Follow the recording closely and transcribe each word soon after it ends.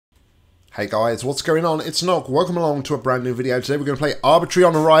Hey guys, what's going on? It's Nock. Welcome along to a brand new video. Today we're going to play Arbitrary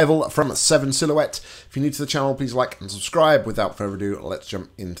on Arrival from SevenSilhouette. If you're new to the channel, please like and subscribe. Without further ado, let's jump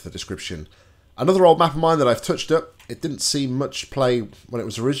into the description. Another old map of mine that I've touched up. It didn't see much play when it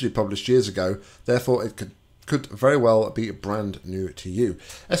was originally published years ago, therefore it could very well be brand new to you.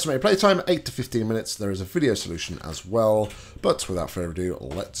 Estimated playtime 8 to 15 minutes. There is a video solution as well, but without further ado,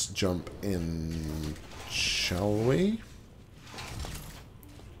 let's jump in, shall we?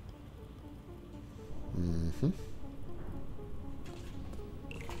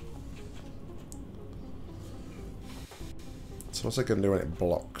 So what's it going to do when it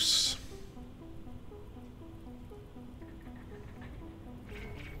blocks?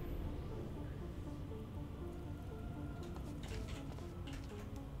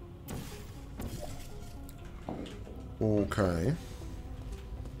 Okay.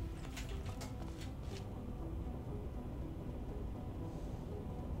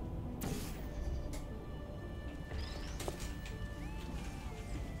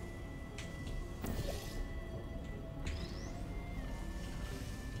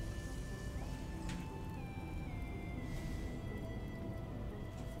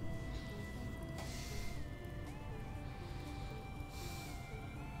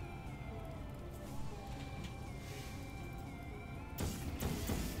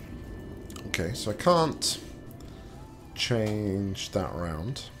 Okay, so I can't change that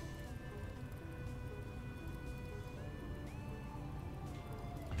around.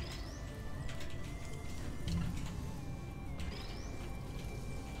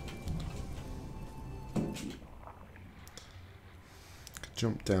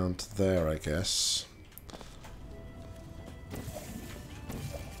 Jump down to there, I guess.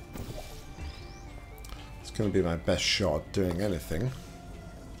 It's going to be my best shot at doing anything.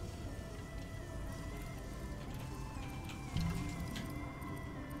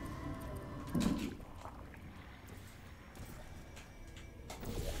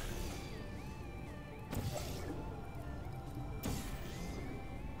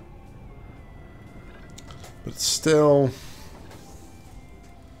 But still,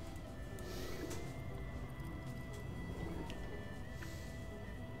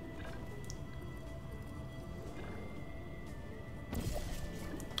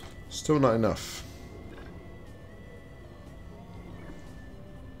 not enough.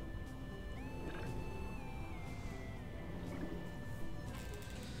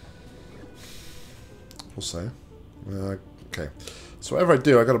 Also, okay. So whatever I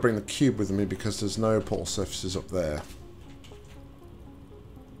do, I've got to bring the cube with me because there's no portal surfaces up there.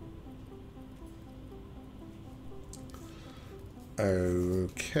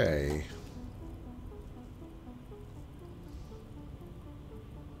 Okay.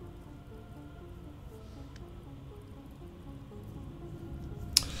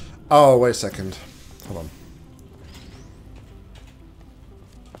 Oh, wait a second. Hold on.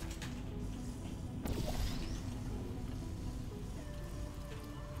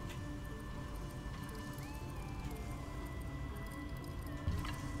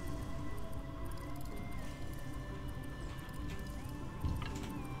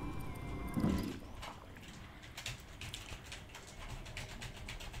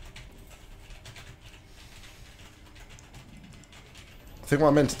 I think what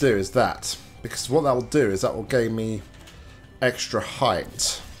I meant to do is that, because what that will do is that will gain me extra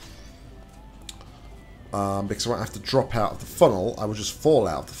height. Because I won't have to drop out of the funnel, I will just fall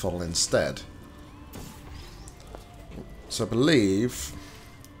out of the funnel instead. So I believe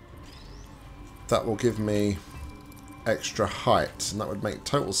that will give me extra height, and that would make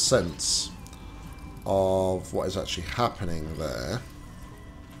total sense of what is actually happening there.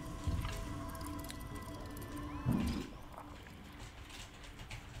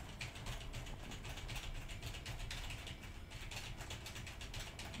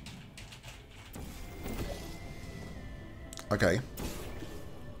 Okay.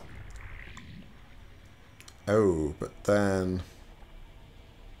 Oh, but then...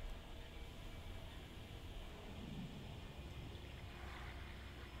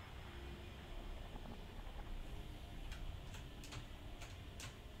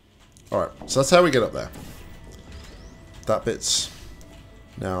 Alright, so that's how we get up there. That bit's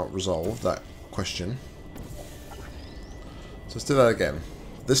now resolved, that question. So let's do that again.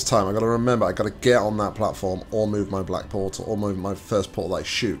 This time I've got to remember I've got to get on that platform or move my black portal or move my first portal I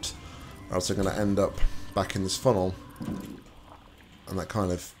shoot. Or else I'm going to end up back in this funnel. And that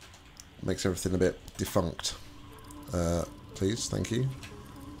kind of makes everything a bit defunct. Please, thank you.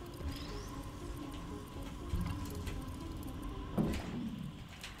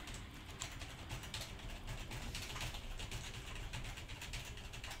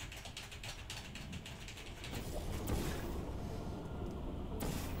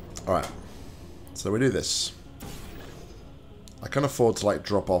 Alright. So we do this. I can afford to, like,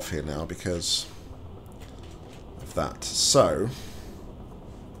 drop off here now because of that. So...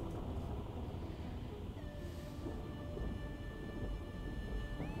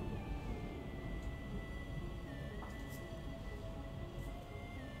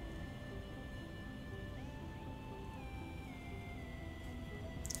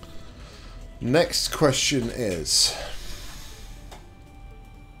 next question is...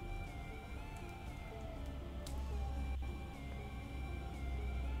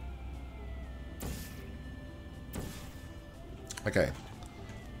 okay,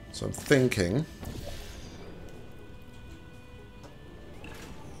 so I'm thinking...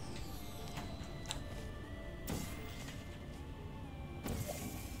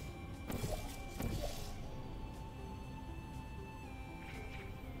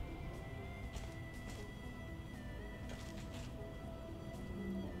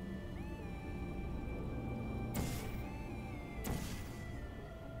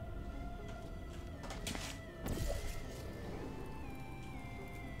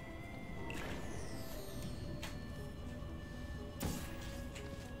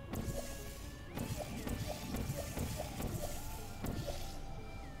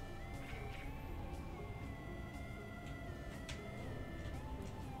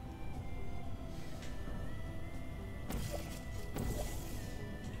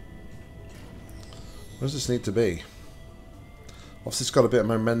 what does this need to be? Obviously it's got a bit of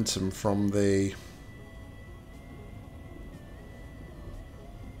momentum from the...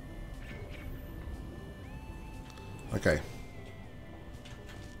 okay.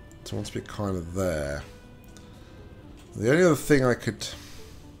 So it wants to be kind of there. The only other thing I could...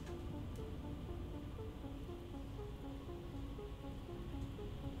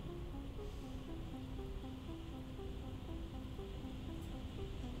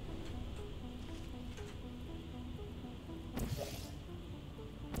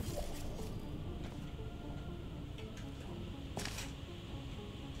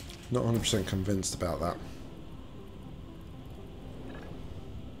 not 100% convinced about that.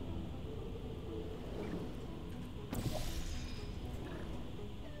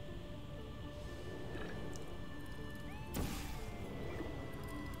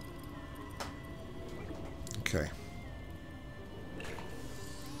 Okay.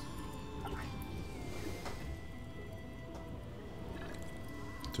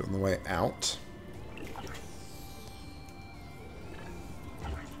 Do it on the way out.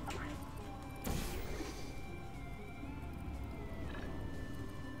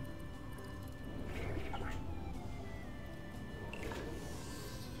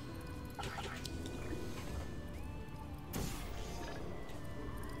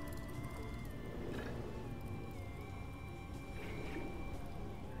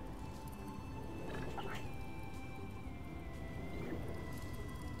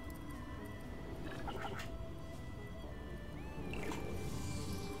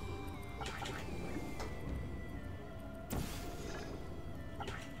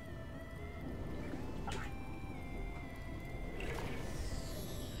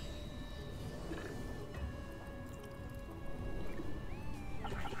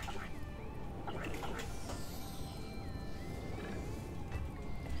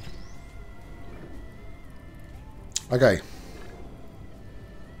 Okay.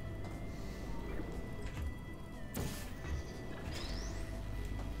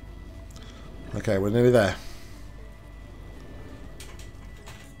 Okay, we're nearly there.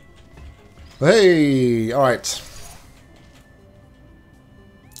 Hey! Alright.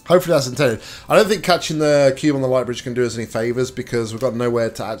 Hopefully that's intended. I don't think catching the cube on the light bridge can do us any favours because we've got nowhere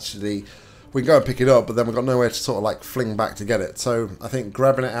to actually... we can go and pick it up, but then we've got nowhere to sort of like fling back to get it. So I think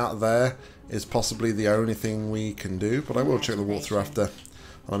grabbing it out of there is possibly the only thing we can do. But I will check the walkthrough after.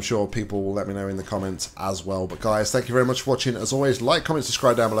 And I'm sure people will let me know in the comments as well. But guys, thank you very much for watching. As always, like, comment,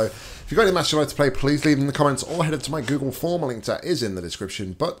 subscribe down below. If you've got any match you'd like to play, please leave them in the comments or head up to my Google form. A link to that is in the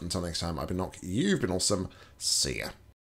description. But until next time, I've been Nock. You've been awesome. See ya.